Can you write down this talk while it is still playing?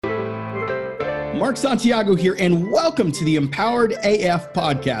Mark Santiago here, and welcome to the Empowered AF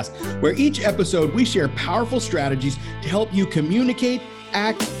podcast, where each episode we share powerful strategies to help you communicate,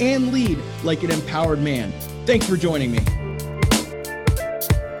 act, and lead like an empowered man. Thanks for joining me.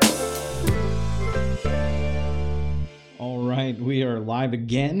 All right, we are live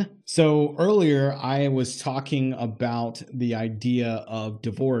again. So earlier I was talking about the idea of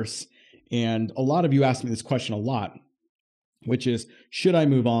divorce, and a lot of you asked me this question a lot, which is, should I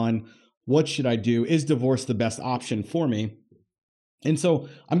move on? What should I do? Is divorce the best option for me? And so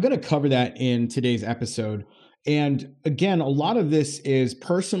I'm going to cover that in today's episode. And again, a lot of this is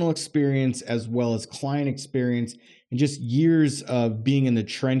personal experience as well as client experience and just years of being in the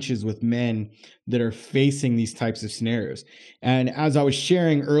trenches with men that are facing these types of scenarios. And as I was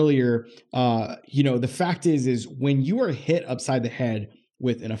sharing earlier, the fact is when you are hit upside the head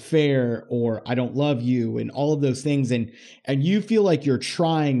with an affair or I don't love you and all of those things, and you feel like you're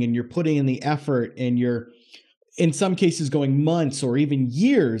trying and you're putting in the effort and you're in some cases going months or even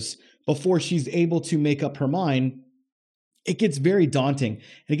years before she's able to make up her mind, it gets very daunting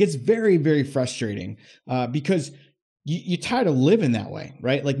and it gets very, very frustrating because you're tired of living that way,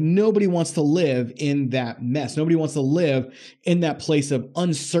 right? Like nobody wants to live in that mess. Nobody wants to live in that place of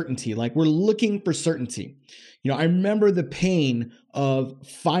uncertainty. Like we're looking for certainty. I remember the pain of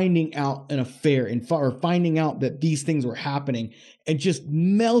finding out an affair or finding out that these things were happening and just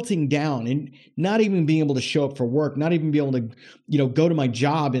melting down and not even being able to show up for work, not even be able to, go to my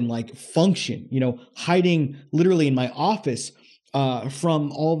job and like function, hiding literally in my office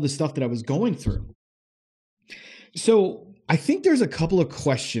from all of the stuff that I was going through. So I think there's a couple of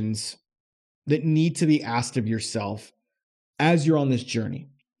questions that need to be asked of yourself as you're on this journey,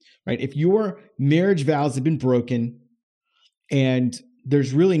 right? If your marriage vows have been broken and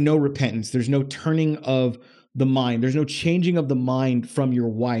there's really no repentance, there's no turning of the mind, there's no changing of the mind from your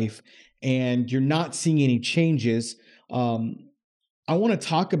wife, and you're not seeing any changes, I want to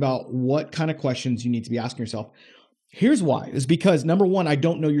talk about what kind of questions you need to be asking yourself. Here's why. It's because, number one, I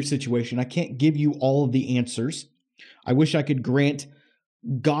don't know your situation. I can't give you all of the answers. I wish I could grant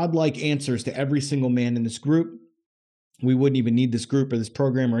godlike answers to every single man in this group. We wouldn't even need this group or this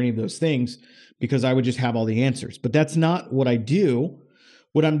program or any of those things because I would just have all the answers. But that's not what I do.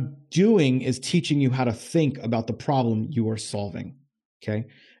 What I'm doing is teaching you how to think about the problem you are solving, okay?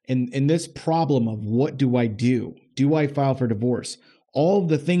 And in this problem of what do I do? Do I file for divorce? All of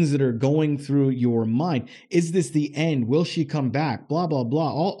the things that are going through your mind. Is this the end? Will she come back? Blah, blah,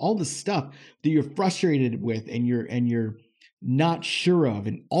 blah. All the stuff that you're frustrated with and you're not sure of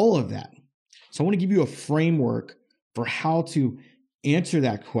and all of that. So I want to give you a framework for how to answer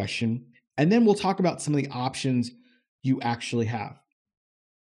that question. And then we'll talk about some of the options you actually have.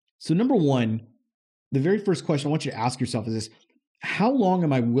 So number one, the very first question I want you to ask yourself is this: how long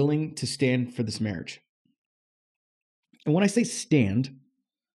am I willing to stand for this marriage? And when I say stand,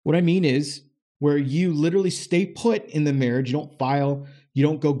 what I mean is where you literally stay put in the marriage. You don't file, you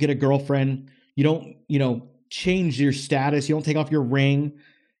don't go get a girlfriend, you don't, change your status, you don't take off your ring,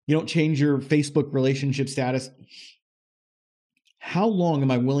 you don't change your Facebook relationship status. How long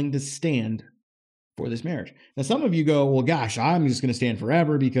am I willing to stand for this marriage? Now, some of you go, well, gosh, I'm just going to stand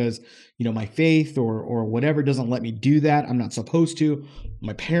forever because, my faith or whatever doesn't let me do that. I'm not supposed to.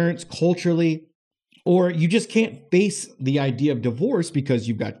 My parents, culturally, or you just can't face the idea of divorce because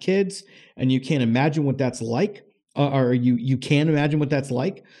you've got kids and you can't imagine what that's like, or you can imagine what that's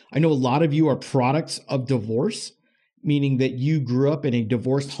like. I know a lot of you are products of divorce, meaning that you grew up in a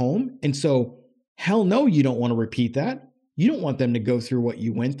divorced home. And so, hell no, you don't want to repeat that. You don't want them to go through what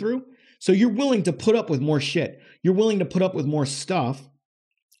you went through. So you're willing to put up with more shit. You're willing to put up with more stuff,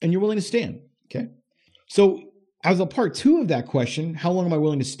 and you're willing to stand, okay? So as a part two of that question, how long am I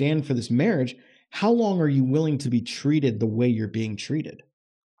willing to stand for this marriage? How long are you willing to be treated the way you're being treated?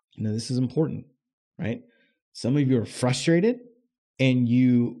 Now, this is important, right? Some of you are frustrated and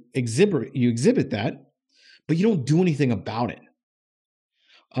you exhibit that, but you don't do anything about it.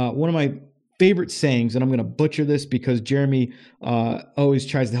 One of my favorite sayings, and I'm going to butcher this because Jeremy always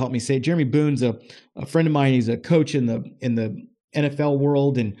tries to help me say it. Jeremy Boone's a friend of mine. He's a coach in the NFL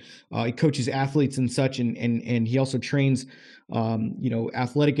world, and he coaches athletes and such, and he also trains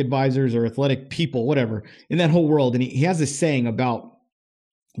athletic advisors or athletic people, whatever, in that whole world. And he has this saying about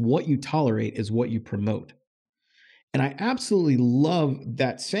what you tolerate is what you promote. And I absolutely love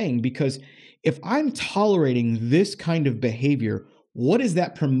that saying because if I'm tolerating this kind of behavior, what is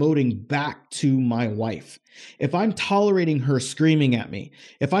that promoting back to my wife? If I'm tolerating her screaming at me,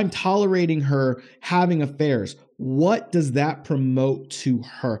 if I'm tolerating her having affairs, what does that promote to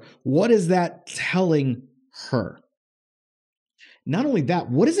her? What is that telling her? Not only that,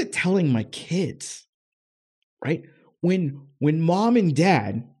 what is it telling my kids? Right? When mom and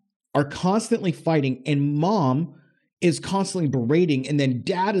dad are constantly fighting and mom is constantly berating and then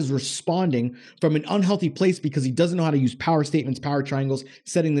dad is responding from an unhealthy place because he doesn't know how to use power statements, power triangles,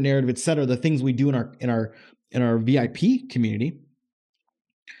 setting the narrative, etc., the things we do in our VIP community.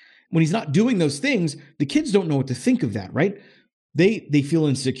 When he's not doing those things, the kids don't know what to think of that, right? They feel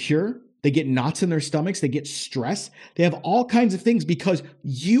insecure. They get knots in their stomachs. They get stressed. They have all kinds of things because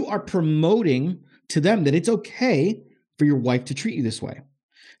you are promoting to them that it's okay for your wife to treat you this way,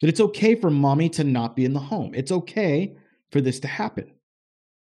 that it's okay for mommy to not be in the home. It's okay for this to happen.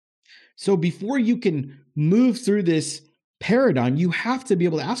 So before you can move through this paradigm, you have to be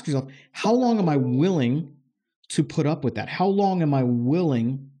able to ask yourself, how long am I willing to put up with that? How long am I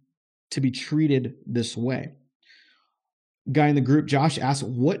willing to be treated this way? Guy in the group, Josh, asked,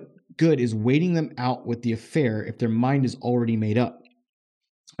 what good is waiting them out with the affair if their mind is already made up?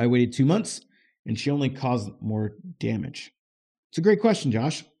 I waited 2 months and she only caused more damage. It's a great question,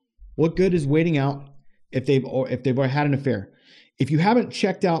 Josh. What good is waiting out if they've already had an affair? If you haven't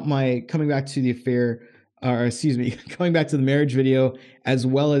checked out my coming back to the affair, coming back to the marriage video, as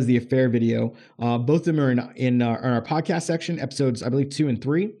well as the affair video, both of them are in our podcast section, episodes, I believe 2 and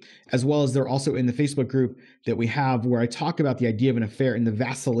 3, as well as they're also in the Facebook group that we have where I talk about the idea of an affair and the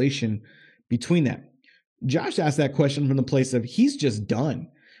vacillation between that. Josh asked that question from the place of he's just done,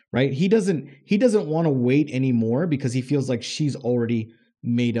 right? He doesn't want to wait anymore because he feels like she's already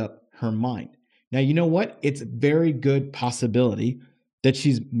made up her mind. Now, you know what? It's a very good possibility that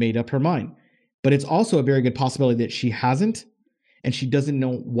she's made up her mind, but it's also a very good possibility that she hasn't and she doesn't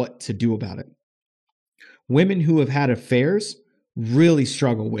know what to do about it. Women who have had affairs really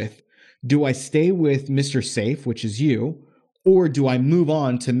struggle with, do I stay with Mr. Safe, which is you, or do I move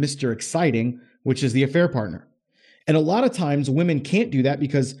on to Mr. Exciting, which is the affair partner? And a lot of times women can't do that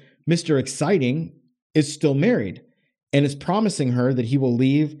because Mr. Exciting is still married and is promising her that he will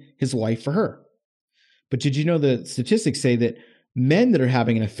leave his wife for her. But did you know the statistics say that men that are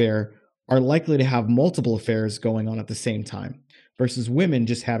having an affair are likely to have multiple affairs going on at the same time versus women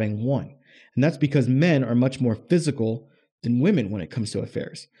just having one? And that's because men are much more physical than women when it comes to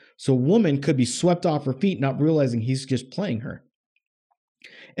affairs. So a woman could be swept off her feet, not realizing he's just playing her.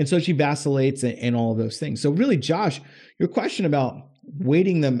 And so she vacillates and all of those things. So really, Josh, your question about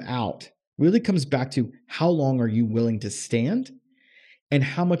waiting them out really comes back to how long are you willing to stand and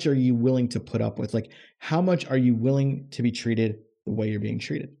how much are you willing to put up with? Like, how much are you willing to be treated the way you're being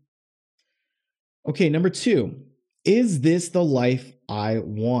treated? Okay, number 2, is this the life I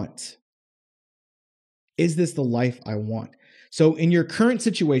want? Is this the life I want? So in your current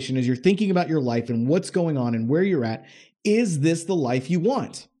situation, as you're thinking about your life and what's going on and where you're at, is this the life you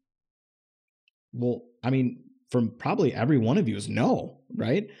want? Well, I mean, from probably every one of you is no,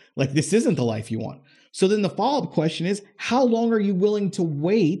 right? Like this isn't the life you want. So then the follow-up question is, how long are you willing to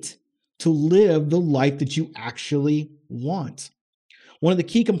wait to live the life that you actually want? One of the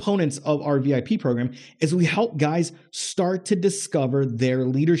key components of our VIP program is we help guys start to discover their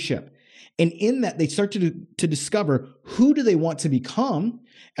leadership. And in that, they start to discover who do they want to become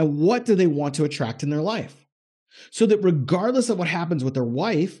and what do they want to attract in their life. So that regardless of what happens with their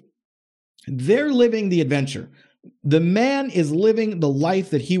wife, they're living the adventure. The man is living the life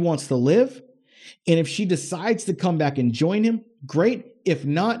that he wants to live. And if she decides to come back and join him, great. If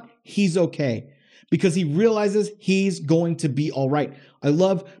not, he's okay because he realizes he's going to be all right. I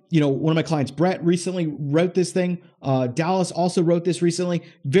love, one of my clients, Brett, recently wrote this thing. Dallas also wrote this recently.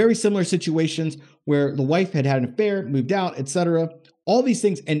 Very similar situations where the wife had an affair, moved out, etc. All these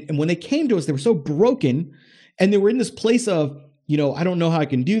things. And when they came to us, they were so broken and they were in this place of, I don't know how I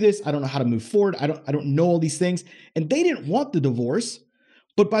can do this. I don't know how to move forward. I don't know all these things. And they didn't want the divorce.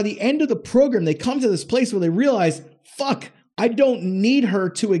 But by the end of the program, they come to this place where they realize, fuck, I don't need her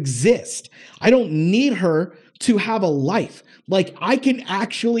to exist. I don't need her to have a life. Like I can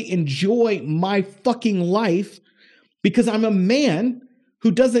actually enjoy my fucking life because I'm a man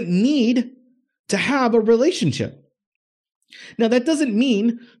who doesn't need to have a relationship. Now, that doesn't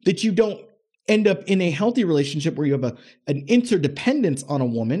mean that you don't end up in a healthy relationship where you have an interdependence on a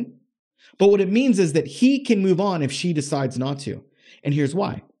woman. But what it means is that he can move on if she decides not to. And here's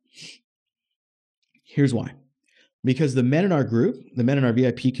why. Because the men in our group, the men in our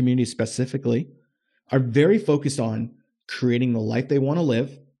VIP community specifically, are very focused on creating the life they want to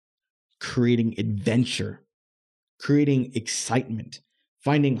live, creating adventure, creating excitement,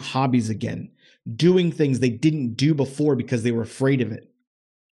 finding hobbies again, doing things they didn't do before because they were afraid of it.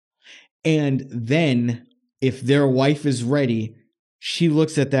 And then if their wife is ready, she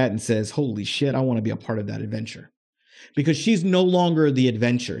looks at that and says, holy shit, I want to be a part of that adventure. because she's no longer the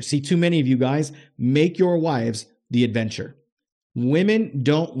adventure. See, too many of you guys make your wives the adventure. Women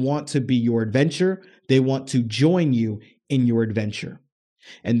don't want to be your adventure. They want to join you in your adventure.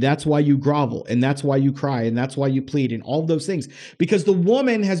 And that's why you grovel, and that's why you cry, and that's why you plead, and all of those things, because the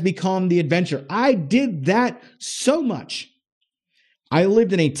woman has become the adventure. I did that so much. I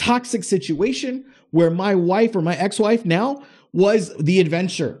lived in a toxic situation where my wife, or my ex-wife now, was the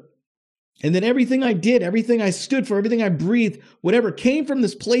adventure. And then everything I did, everything I stood for, everything I breathed, whatever came from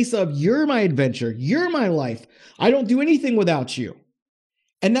this place of, you're my adventure, you're my life. I don't do anything without you.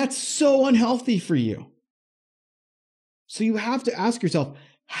 And that's so unhealthy for you. So you have to ask yourself,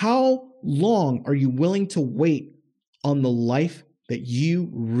 how long are you willing to wait on the life that you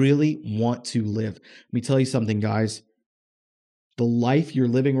really want to live? Let me tell you something, guys. The life you're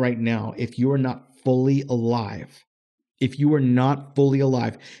living right now, if you are not fully alive, if you are not fully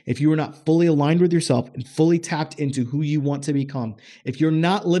alive, if you are not fully aligned with yourself and fully tapped into who you want to become, if you're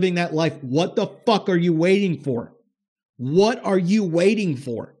not living that life, what the fuck are you waiting for? What are you waiting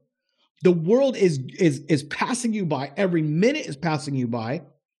for? The world is passing you by. Every minute is passing you by.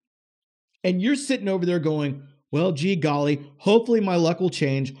 And you're sitting over there going, well, gee golly, hopefully my luck will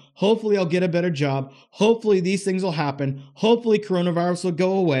change. Hopefully I'll get a better job. Hopefully these things will happen. Hopefully coronavirus will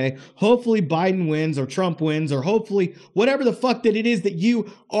go away. Hopefully Biden wins or Trump wins, or hopefully whatever the fuck that it is that you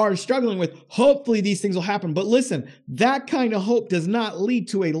are struggling with. Hopefully these things will happen. But listen, that kind of hope does not lead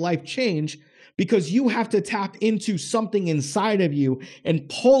to a life change, because you have to tap into something inside of you and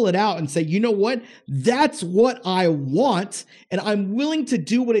pull it out and say, you know what? That's what I want. And I'm willing to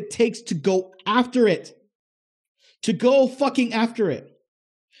do what it takes to go after it. To go fucking after it.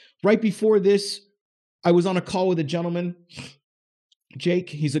 Right before this, I was on a call with a gentleman, Jake.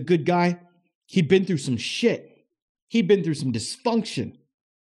 He's a good guy. He'd been through some shit. He'd been through some dysfunction.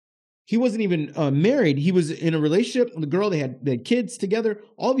 He wasn't even married. He was in a relationship with a girl. They had kids together,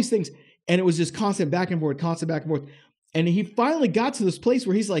 all these things. And it was just constant back and forth, constant back and forth. And he finally got to this place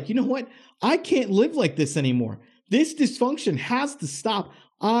where he's like, you know what? I can't live like this anymore. This dysfunction has to stop.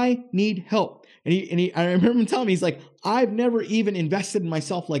 I need help. And I remember him telling me, he's like, I've never even invested in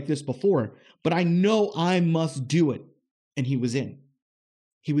myself like this before, but I know I must do it. And he was in.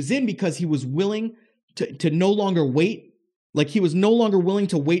 He was in because he was willing to no longer wait. Like, he was no longer willing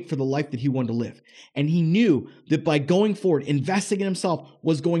to wait for the life that he wanted to live. And he knew that by going forward, investing in himself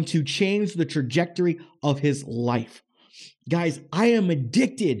was going to change the trajectory of his life. Guys, I am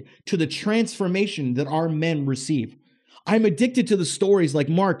addicted to the transformation that our men receive. I'm addicted to the stories like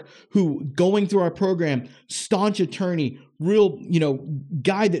Mark, who, going through our program, staunch attorney, real,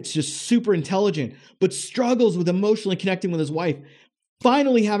 guy that's just super intelligent, but struggles with emotionally connecting with his wife,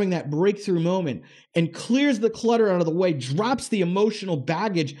 finally having that breakthrough moment and clears the clutter out of the way, drops the emotional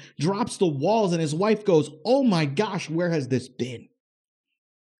baggage, drops the walls, and his wife goes, oh my gosh, where has this been?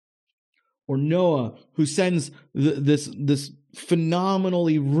 Or Noah, who sends this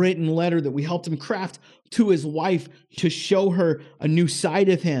phenomenally written letter that we helped him craft to his wife to show her a new side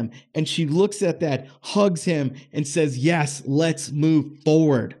of him. And she looks at that, hugs him, and says, yes, let's move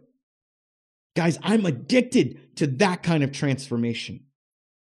forward. Guys, I'm addicted to that kind of transformation.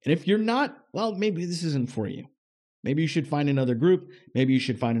 And if you're not, well, maybe this isn't for you. Maybe you should find another group. Maybe you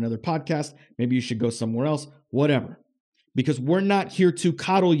should find another podcast. Maybe you should go somewhere else, whatever. Because we're not here to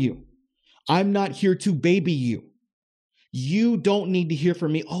coddle you. I'm not here to baby you. You don't need to hear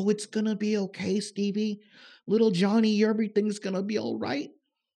from me, oh, it's going to be okay, Stevie. Little Johnny, everything's going to be all right.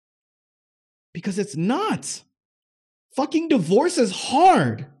 Because it's not. Fucking divorce is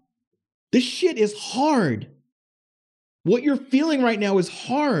hard. This shit is hard. What you're feeling right now is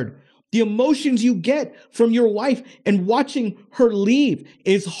hard. The emotions you get from your wife and watching her leave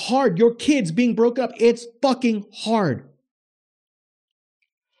is hard. Your kids being broken up, it's fucking hard.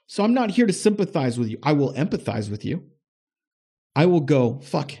 So I'm not here to sympathize with you. I will empathize with you. I will go,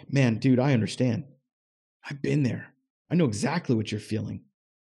 fuck, man, dude, I understand. I've been there. I know exactly what you're feeling.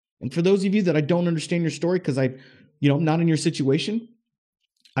 And for those of you that I don't understand your story because I'm not in your situation,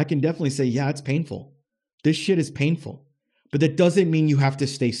 I can definitely say, yeah, it's painful. This shit is painful. But that doesn't mean you have to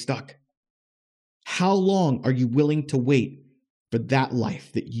stay stuck. How long are you willing to wait for that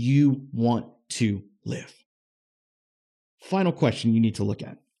life that you want to live? Final question you need to look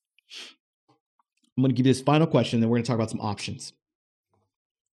at. I'm going to give you this final question, then we're going to talk about some options.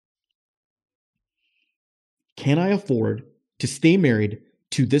 Can I afford to stay married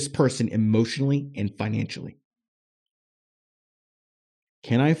to this person emotionally and financially?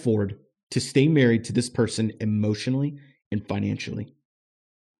 Can I afford to stay married to this person emotionally and financially?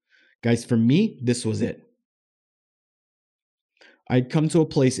 Guys, for me, this was it. I'd come to a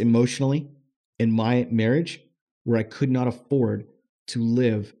place emotionally in my marriage where I could not afford to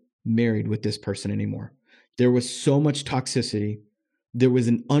live married with this person anymore. There was so much toxicity. There was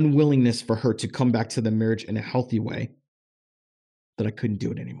an unwillingness for her to come back to the marriage in a healthy way that I couldn't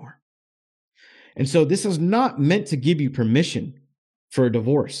do it anymore. And so this is not meant to give you permission for a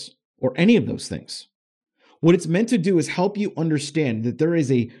divorce or any of those things. What it's meant to do is help you understand that there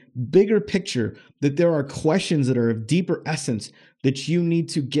is a bigger picture, that there are questions that are of deeper essence that you need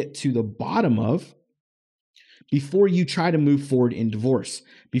to get to the bottom of before you try to move forward in divorce,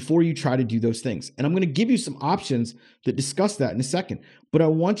 before you try to do those things. And I'm going to give you some options that discuss that in a second. But I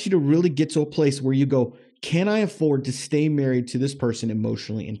want you to really get to a place where you go, can I afford to stay married to this person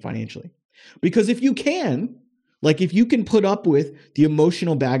emotionally and financially? Because if you can, like if you can put up with the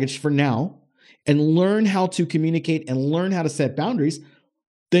emotional baggage for now and learn how to communicate and learn how to set boundaries,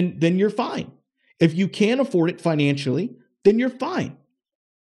 then you're fine. If you can't afford it financially, then you're fine.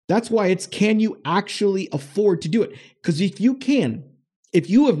 That's why it's, can you actually afford to do it? Because if you can, if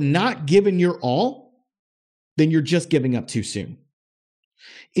you have not given your all, then you're just giving up too soon.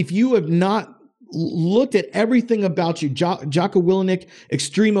 If you have not looked at everything about you, Jocko Willink,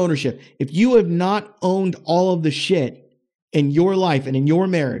 extreme ownership, if you have not owned all of the shit in your life and in your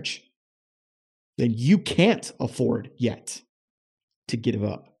marriage, then you can't afford yet to give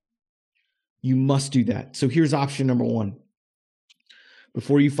up. You must do that. So here's option number one.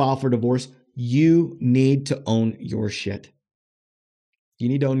 Before you file for divorce, you need to own your shit. You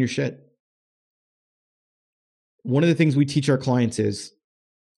need to own your shit. One of the things we teach our clients is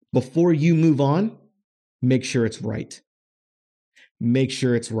before you move on, make sure it's right. Make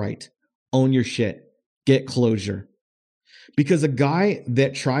sure it's right. Own your shit. Get closure. Because a guy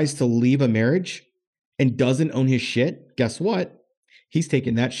that tries to leave a marriage and doesn't own his shit, guess what? He's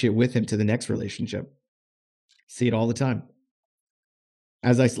taking that shit with him to the next relationship. See it all the time.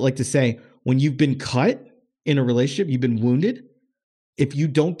 As I like to say, when you've been cut in a relationship, you've been wounded, if you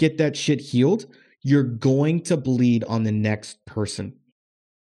don't get that shit healed, you're going to bleed on the next person.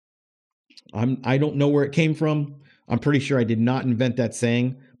 I don't know where it came from. I'm pretty sure I did not invent that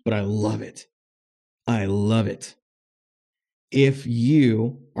saying, but I love it. I love it. If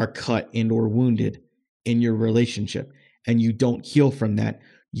you are cut and or wounded in your relationship and you don't heal from that,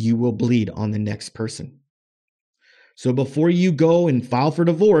 you will bleed on the next person. So before you go and file for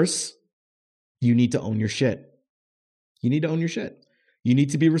divorce, you need to own your shit. You need to own your shit. You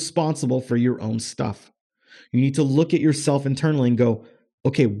need to be responsible for your own stuff. You need to look at yourself internally and go,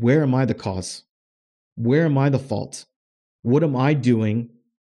 okay, where am I the cause? Where am I the fault? What am I doing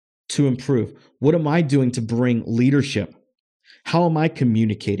to improve? What am I doing to bring leadership? How am I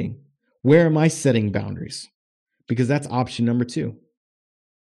communicating? Where am I setting boundaries? Because that's option number two.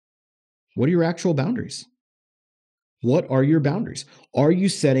 What are your actual boundaries? What are your boundaries? Are you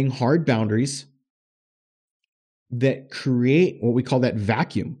setting hard boundaries that create what we call that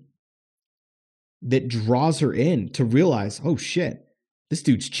vacuum that draws her in to realize, oh shit, this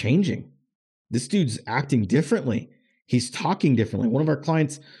dude's changing. This dude's acting differently. He's talking differently. One of our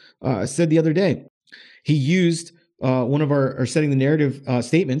clients said the other day, he used one of our setting the narrative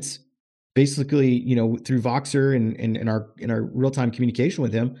statements, basically, through Voxer and in our real-time communication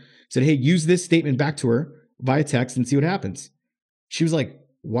with him, said, hey, use this statement back to her via text and see what happens. She was like,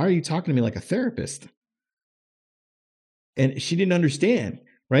 why are you talking to me like a therapist? And she didn't understand,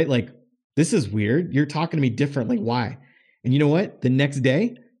 right? Like, this is weird. You're talking to me differently. Why? And you know what? The next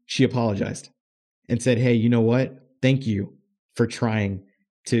day, she apologized and said, hey, you know what? Thank you for trying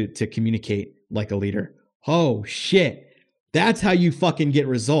to communicate like a leader. Oh, shit. That's how you fucking get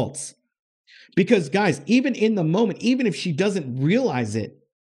results. Because guys, even in the moment, even if she doesn't realize it,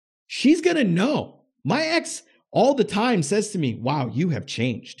 she's going to know. My ex all the time says to me, wow, you have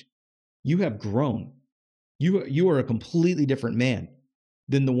changed. You have grown. You are a completely different man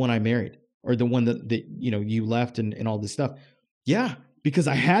than the one I married or the one that you left and all this stuff. Yeah, because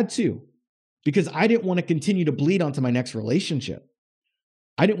I had to. Because I didn't want to continue to bleed onto my next relationship.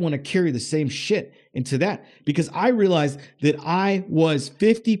 I didn't want to carry the same shit into that because I realized that I was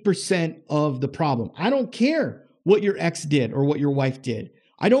 50% of the problem. I don't care what your ex did or what your wife did.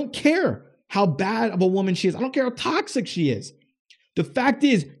 I don't care how bad of a woman she is. I don't care how toxic she is. The fact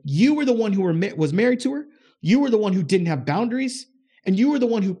is, you were the one who was married to her. You were the one who didn't have boundaries. And you were the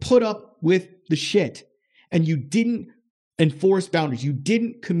one who put up with the shit. And you didn't enforce boundaries. You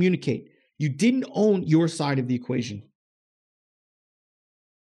didn't communicate. You didn't own your side of the equation.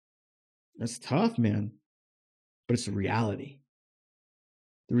 That's tough, man. But it's the reality.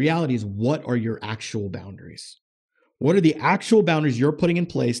 The reality is, what are your actual boundaries? What are the actual boundaries you're putting in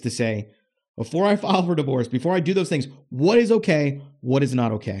place to say, before I file for divorce, before I do those things, what is okay? What is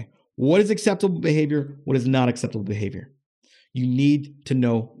not okay? What is acceptable behavior? What is not acceptable behavior? You need to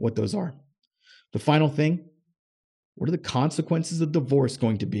know what those are. The final thing, what are the consequences of divorce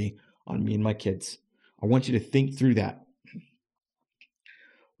going to be on me and my kids? I want you to think through that.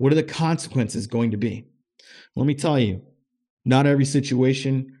 What are the consequences going to be? Let me tell you, not every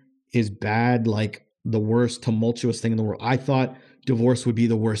situation is bad, like the worst tumultuous thing in the world. I thought divorce would be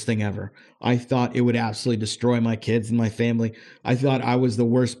the worst thing ever. I thought it would absolutely destroy my kids and my family. I thought I was the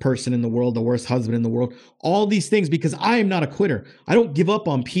worst person in the world, the worst husband in the world. All these things because I am not a quitter. I don't give up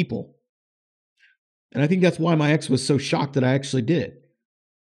on people. And I think that's why my ex was so shocked that I actually did it,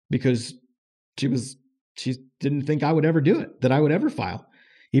 because she didn't think I would ever do it, that I would ever file,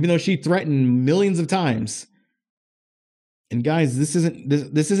 even though she threatened millions of times. And guys, this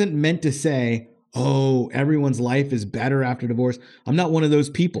isn't meant to say, oh, everyone's life is better after divorce. I'm not one of those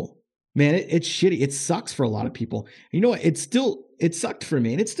people. Man, it's shitty. It sucks for a lot of people. And you know what? It sucked for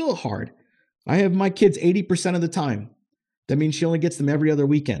me, and it's still hard. I have my kids 80% of the time. That means she only gets them every other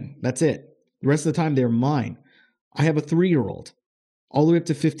weekend. That's it. The rest of the time, they're mine. I have a 3-year-old all the way up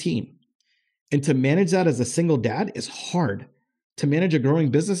to 15. And to manage that as a single dad is hard. To manage a growing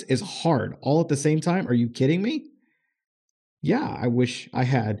business is hard all at the same time. Are you kidding me? Yeah, I wish I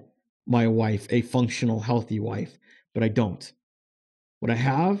had my wife, a functional, healthy wife, but I don't. What I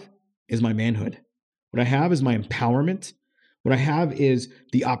have is my manhood. What I have is my empowerment. What I have is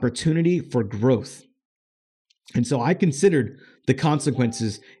the opportunity for growth. And so I considered the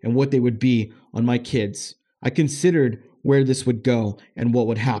consequences and what they would be on my kids. I considered where this would go and what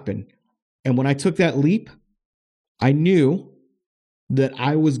would happen. And when I took that leap, I knew that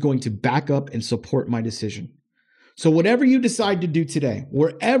I was going to back up and support my decision. So whatever you decide to do today,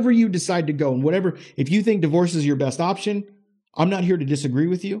 wherever you decide to go, and whatever, if you think divorce is your best option, I'm not here to disagree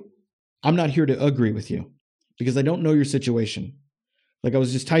with you. I'm not here to agree with you because I don't know your situation. Like I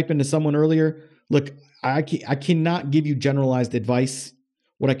was just typing to someone earlier, look, I cannot give you generalized advice.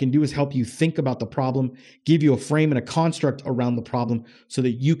 What I can do is help you think about the problem, give you a frame and a construct around the problem so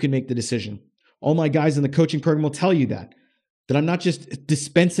that you can make the decision. All my guys in the coaching program will tell you that I'm not just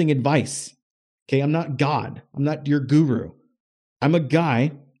dispensing advice. Okay, I'm not God. I'm not your guru. I'm a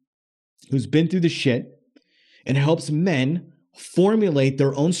guy who's been through the shit and helps men formulate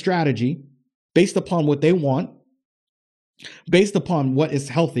their own strategy based upon what they want, based upon what is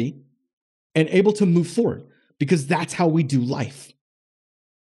healthy, and able to move forward because that's how we do life.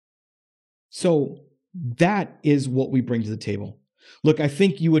 So that is what we bring to the table. Look, I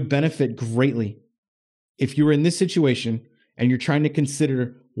think you would benefit greatly if you were in this situation and you're trying to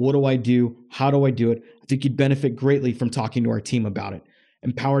consider, what do I do? How do I do it? I think you'd benefit greatly from talking to our team about it.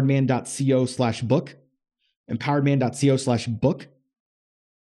 Empoweredman.co/book. Empoweredman.co/book.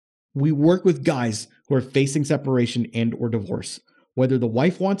 We work with guys who are facing separation and or divorce. Whether the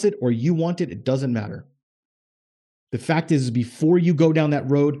wife wants it or you want it, it doesn't matter. The fact is, before you go down that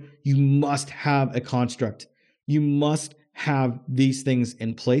road, you must have a construct. You must have these things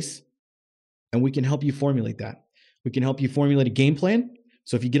in place, and we can help you formulate that. We can help you formulate a game plan.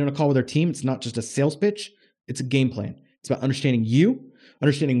 So if you get on a call with our team, it's not just a sales pitch, it's a game plan. It's about understanding you,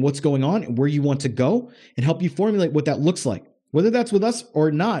 understanding what's going on and where you want to go, and help you formulate what that looks like. Whether that's with us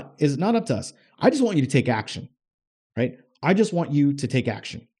or not is not up to us. I just want you to take action, right? I just want you to take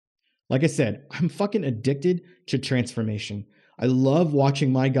action. Like I said, I'm fucking addicted to transformation. I love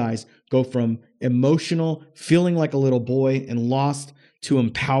watching my guys go from emotional, feeling like a little boy and lost, to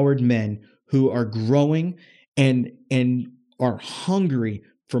empowered men who are growing and are hungry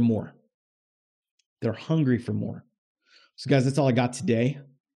for more. They're hungry for more. So guys, that's all I got today,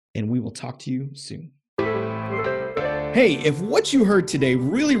 and we will talk to you soon. Hey, if what you heard today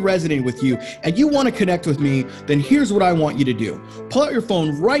really resonated with you and you want to connect with me, then here's what I want you to do. Pull out your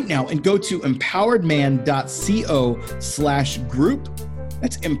phone right now and go to empoweredman.co/group.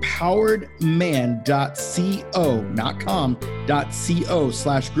 That's empoweredman.co, not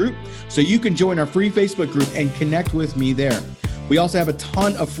com.co/group. So you can join our free Facebook group and connect with me there. We also have a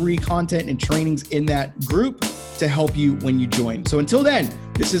ton of free content and trainings in that group to help you when you join. So until then,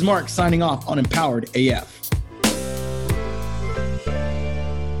 this is Mark signing off on Empowered AF.